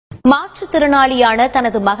மாற்றுத்திறனாளியான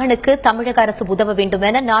தனது மகனுக்கு தமிழக அரசு உதவ வேண்டும்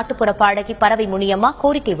என நாட்டுப்புற பாடகி பரவை முனியம்மா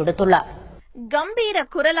கோரிக்கை விடுத்துள்ளார். கம்பீர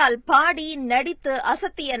குரலால் பாடி நடித்து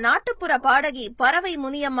அசத்திய நாட்டுப்புற பாடகி பரவை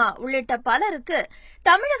முனியம்மா உள்ளிட்ட பலருக்கு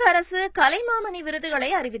தமிழக அரசு கலைமாமணி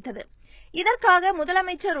விருதுகளை அறிவித்தது. இதற்காக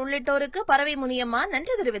முதலமைச்சர் உள்ளிட்டோருக்கு பரவை முனியம்மா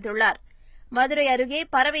நன்றி தெரிவித்துள்ளார். மதுரை அருகே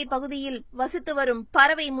பரவை பகுதியில் வசித்து வரும்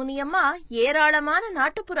பரவை முனியம்மா ஏராளமான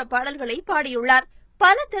நாட்டுப்புற பாடல்களை பாடியுள்ளார்.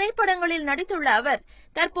 பல திரைப்படங்களில் நடித்துள்ள அவர்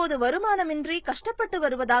தற்போது வருமானமின்றி கஷ்டப்பட்டு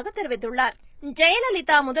வருவதாக தெரிவித்துள்ளார்.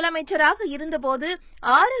 ஜெயலலிதா முதலமைச்சராக இருந்தபோது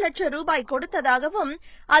 6 லட்சம் ரூபாய் கொடுத்ததாகவும்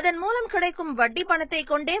அதன் மூலம் கிடைக்கும் வட்டி பணத்தை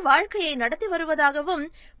கொண்டே வாழ்க்கையை நடத்தி வருவதாகவும்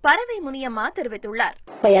பரவை முனியம்மா தெரிவித்துள்ளார்.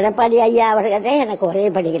 எடப்பாடி ஐயா அவர்களே எனக்கு உதவி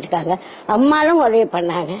பண்ணிக்கிட்டு இருக்காங்க. அம்மாவும் உதவி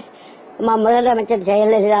பண்ணாங்க. முதலமைச்சர்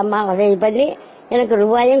ஜெயலலிதா அம்மா உதவி பண்ணி எனக்கு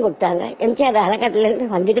ரூபாயும் கொடுத்தாங்க. எம்ஜிஆர் அறக்கட்டிலிருந்து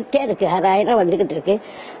வந்துகிட்டே இருக்கு, 6000 வந்துகிட்டு இருக்கு.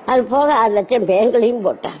 அது போக 6 லட்சம் பேங்களையும்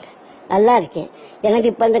போட்டாங்க. நல்லா இருக்கேன். எனக்கு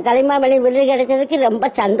இப்ப இந்த கலைமாமணி விருது கிடைச்சதுக்கு ரொம்ப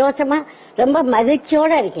சந்தோஷமா, ரொம்ப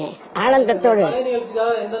மகிழ்ச்சியோட இருக்கேன், ஆனந்தத்தோட.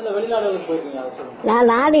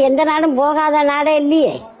 நான் எந்த நாடும் போகாத நாடே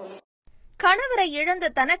இல்லையே. கணவரை இழந்த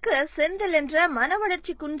தனக்கு செந்தில் என்ற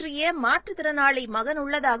மனவளர்ச்சி குன்றிய மாற்றுத்திறனாளி மகன்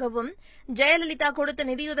உள்ளதாகவும் ஜெயலலிதா கொடுத்த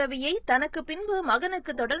நிதியுதவியை தனக்கு பின்பு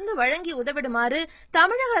மகனுக்கு தொடர்ந்து வழங்கி உதவிடுமாறு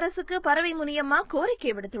தமிழக அரசுக்கு பரவை முனியம்மா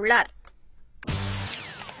கோரிக்கை விடுத்துள்ளார்.